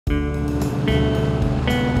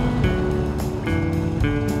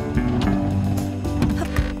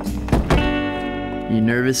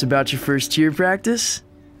nervous about your first cheer practice?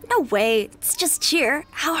 No way, it's just cheer.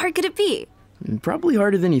 How hard could it be? Probably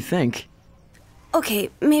harder than you think. Okay,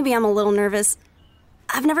 maybe I'm a little nervous.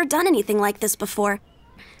 I've never done anything like this before.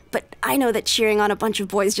 But I know that cheering on a bunch of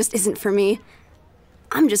boys just isn't for me.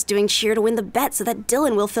 I'm just doing cheer to win the bet so that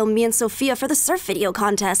Dylan will film me and Sophia for the surf video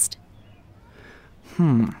contest.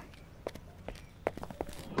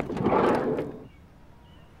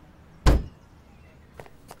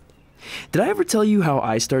 Did I ever tell you how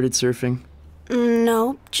I started surfing?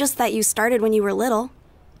 No, just that you started when you were little.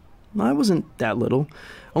 I wasn't that little,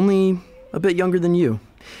 only a bit younger than you.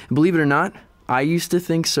 And believe it or not, I used to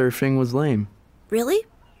think surfing was lame. Really?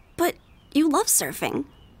 But you love surfing.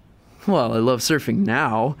 Well, I love surfing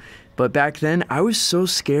now, but back then I was so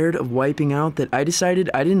scared of wiping out that I decided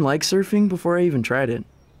I didn't like surfing before I even tried it.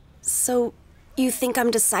 So, you think I'm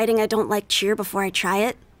deciding I don't like cheer before I try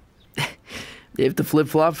it? If the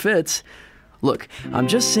flip-flop fits. Look, I'm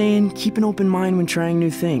just saying keep an open mind when trying new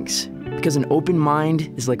things, because an open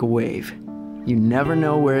mind is like a wave. You never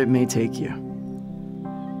know where it may take you.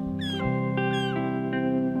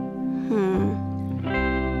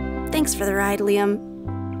 Thanks for the ride, Liam.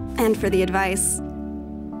 And for the advice.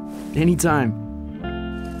 Anytime.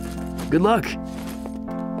 Good luck.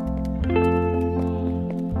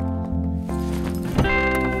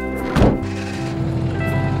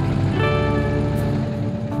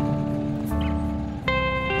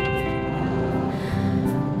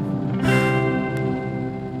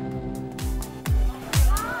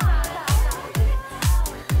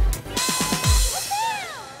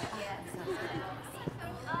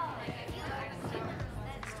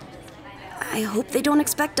 I hope they don't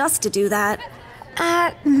expect us to do that.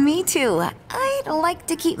 Me too. I'd like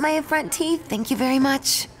to keep my front teeth, thank you very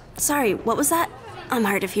much. Sorry, what was that? I'm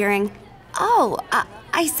hard of hearing. Oh,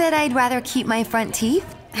 I said I'd rather keep my front teeth.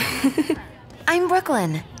 I'm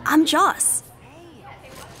Brooklyn. I'm Joss.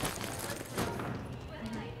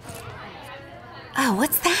 Oh,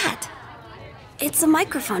 what's that? It's a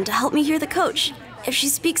microphone to help me hear the coach. If she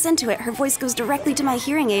speaks into it, her voice goes directly to my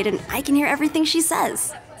hearing aid and I can hear everything she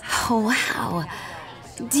says. Oh, wow.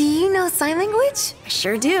 Do you know sign language? I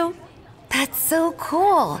sure do. That's so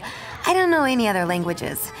cool. I don't know any other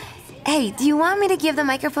languages. Hey, do you want me to give the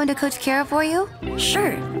microphone to Coach Kara for you?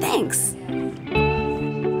 Sure, thanks.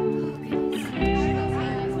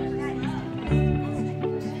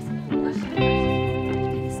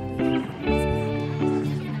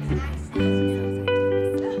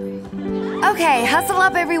 Okay, hustle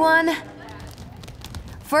up, everyone.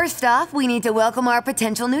 First off, we need to welcome our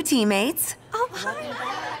potential new teammates. Oh, hi.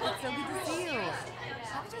 It's so good to see you.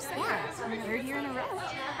 Third year in a row.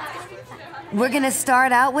 We're gonna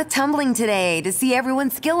start out with tumbling today to see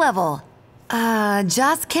everyone's skill level.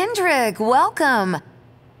 Joss Kendrick, welcome.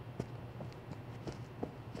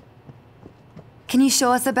 Can you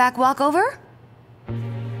show us a back walkover?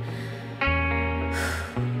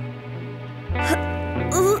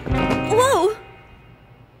 Whoa!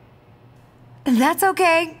 That's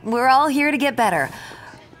okay. We're all here to get better.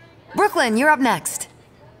 Brooklyn, you're up next.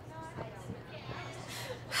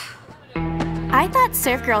 I thought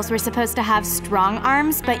surf girls were supposed to have strong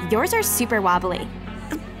arms, but yours are super wobbly.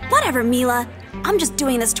 Whatever, Mila. I'm just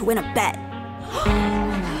doing this to win a bet.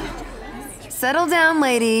 Settle down,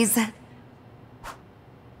 ladies.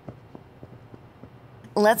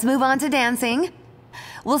 Let's move on to dancing.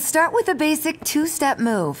 We'll start with a basic two-step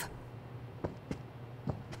move.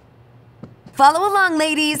 Follow along,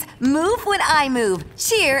 ladies. Move when I move.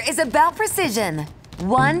 Cheer is about precision.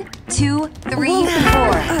 1, 2, 3,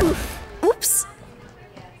 4. Oops.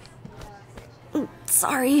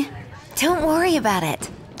 Sorry. Don't worry about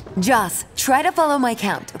it. Joss, try to follow my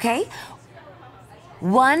count, okay?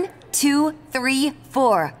 1, 2, 3,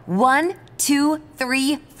 4. 1, 2,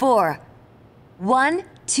 3, 4. 1,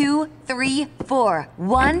 2, 3, 4.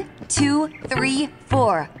 1, 2, 3,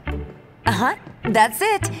 4. Uh-huh. That's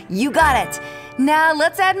it. You got it. Now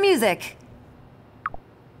let's add music.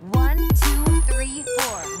 1, 2, 3,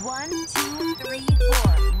 4. 1, 2, 3,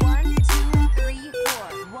 4. 1, 2, 3, 4.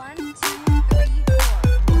 1, 2, 3, 4.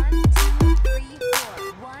 1, 2, 3,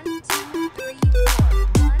 4. 1, 2, 3,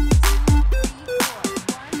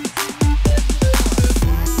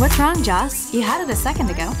 4. What's wrong, Joss? You had it a second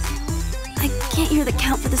ago. I can't hear the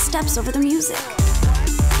count for the steps over the music.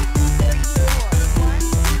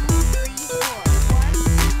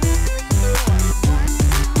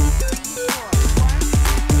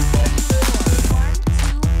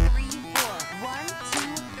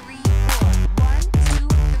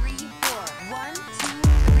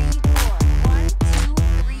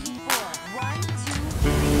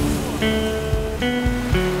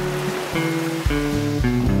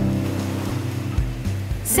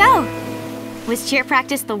 Was cheer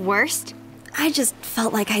practice the worst? I just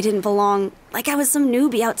felt like I didn't belong, like I was some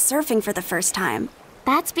newbie out surfing for the first time.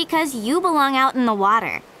 That's because you belong out in the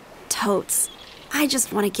water. Totes. I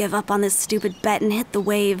just want to give up on this stupid bet and hit the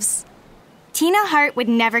waves. Tina Hart would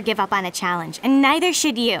never give up on a challenge, and neither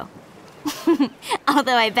should you.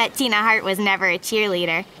 Although I bet Tina Hart was never a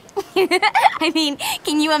cheerleader. I mean,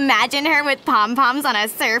 can you imagine her with pom-poms on a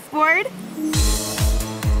surfboard?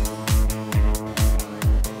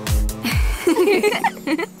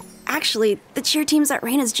 Actually, the cheer teams at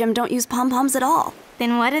Raina's gym don't use pom-poms at all.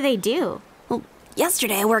 Then what do they do? Well,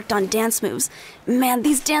 yesterday I worked on dance moves. Man,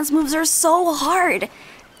 these dance moves are so hard.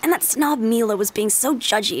 And that snob Mila was being so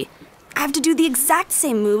judgy. I have to do the exact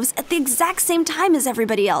same moves at the exact same time as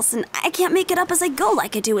everybody else, and I can't make it up as I go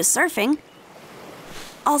like I do with surfing.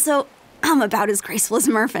 Also, I'm about as graceful as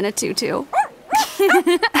Murph in a tutu.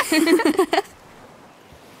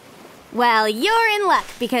 Well, you're in luck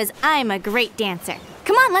because I'm a great dancer.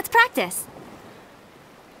 Come on, let's practice.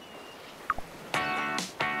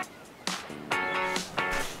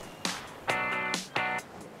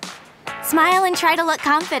 Smile and try to look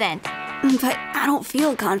confident. But I don't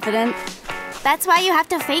feel confident. That's why you have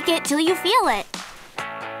to fake it till you feel it.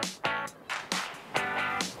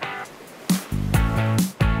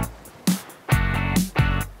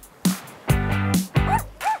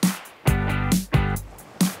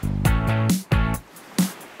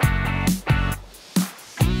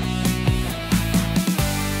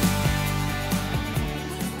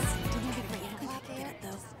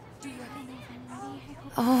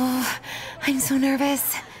 Oh, I'm so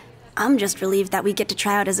nervous. I'm just relieved that we get to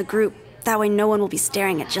try out as a group. That way no one will be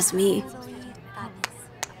staring at just me.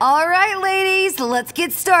 All right, ladies, let's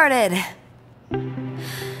get started.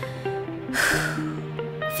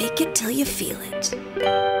 Fake it till you feel it.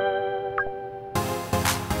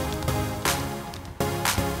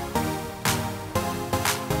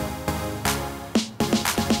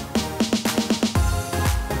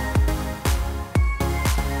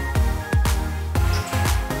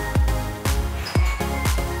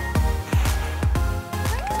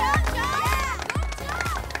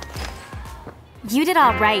 You did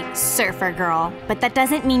all right, surfer girl, but that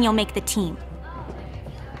doesn't mean you'll make the team.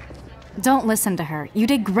 Don't listen to her. You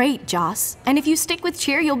did great, Joss. And if you stick with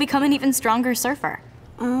cheer, you'll become an even stronger surfer.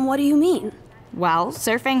 What do you mean? Well,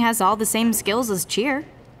 surfing has all the same skills as cheer.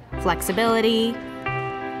 Flexibility,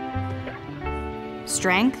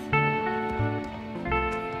 strength,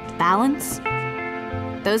 balance.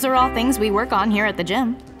 Those are all things we work on here at the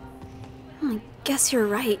gym. I guess you're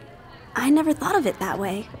right. I never thought of it that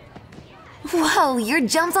way. Whoa, your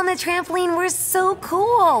jumps on the trampoline were so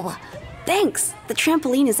cool. Thanks. The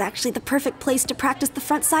trampoline is actually the perfect place to practice the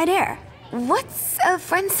front-side air. What's a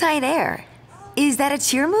front-side air? Is that a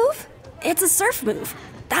cheer move? It's a surf move.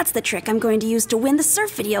 That's the trick I'm going to use to win the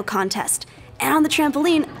surf video contest. And on the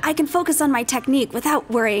trampoline, I can focus on my technique without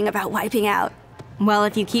worrying about wiping out. Well,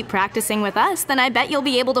 if you keep practicing with us, then I bet you'll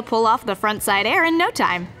be able to pull off the front side air in no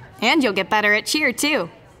time. And you'll get better at cheer, too.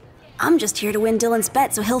 I'm just here to win Dylan's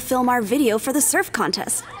bet so he'll film our video for the surf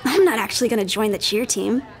contest. I'm not actually going to join the cheer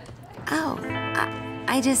team. Oh,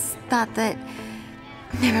 I just thought that...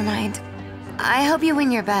 Never mind. I hope you win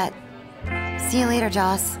your bet. See you later,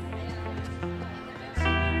 Joss.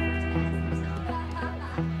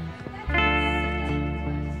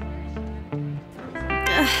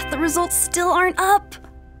 The results still aren't up.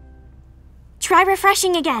 Try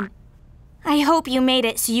refreshing again. I hope you made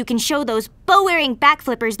it so you can show those bow-wearing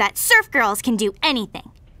backflippers that surf girls can do anything.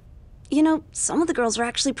 You know, some of the girls were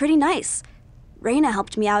actually pretty nice. Raina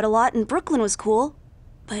helped me out a lot and Brooklyn was cool.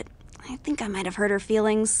 But I think I might have hurt her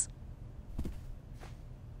feelings.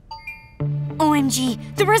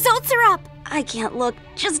 OMG, the results are up! I can't look.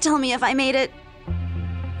 Just tell me if I made it.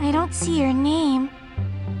 I don't see your name.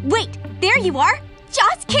 Wait, there you are!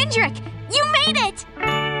 Joss Kendrick! You made it!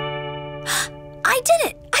 I did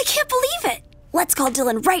it! I can't believe it! Let's call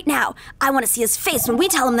Dylan right now. I want to see his face when we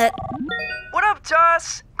tell him that... What up,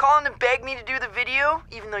 Joss? Calling to beg me to do the video,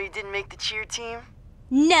 even though you didn't make the cheer team?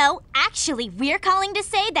 No, actually, we're calling to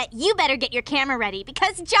say that you better get your camera ready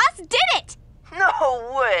because Joss did it!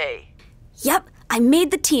 No way! Yep, I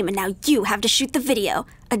made the team and now you have to shoot the video.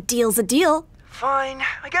 A deal's a deal. Fine,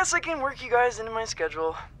 I guess I can work you guys into my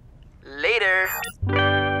schedule. Later.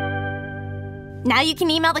 Now you can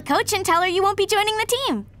email the coach and tell her you won't be joining the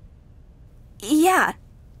team. Yeah,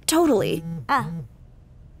 totally.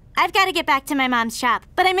 I've got to get back to my mom's shop,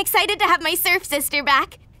 but I'm excited to have my surf sister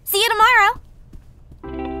back. See you tomorrow.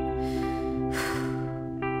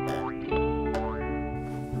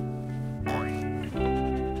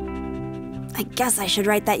 I guess I should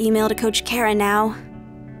write that email to Coach Kara now.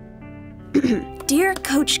 Dear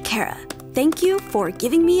Coach Kara, thank you for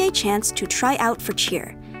giving me a chance to try out for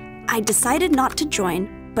cheer. I decided not to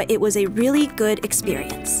join, but it was a really good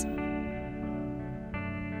experience.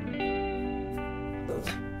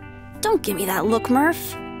 Don't give me that look,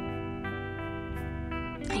 Murph.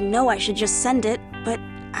 I know I should just send it, but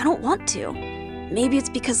I don't want to. Maybe it's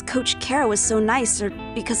because Coach Kara was so nice, or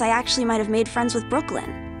because I actually might have made friends with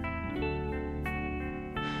Brooklyn.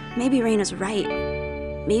 Maybe Rain is right.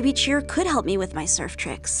 Maybe cheer could help me with my surf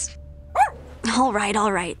tricks. All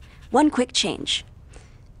right. One quick change.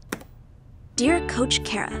 Dear Coach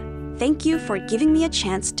Kara, thank you for giving me a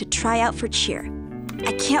chance to try out for cheer.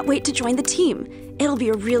 I can't wait to join the team. It'll be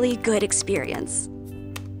a really good experience.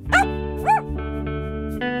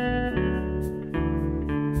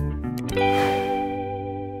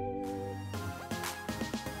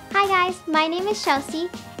 Hi guys, my name is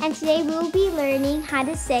Chelsea, and today we will be learning how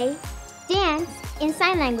to say dance in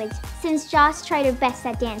sign language, since Joss tried her best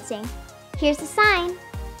at dancing. Here's the sign.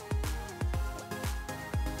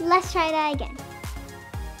 Let's try that again.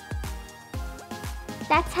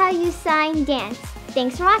 That's how you sign dance.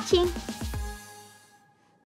 Thanks for watching.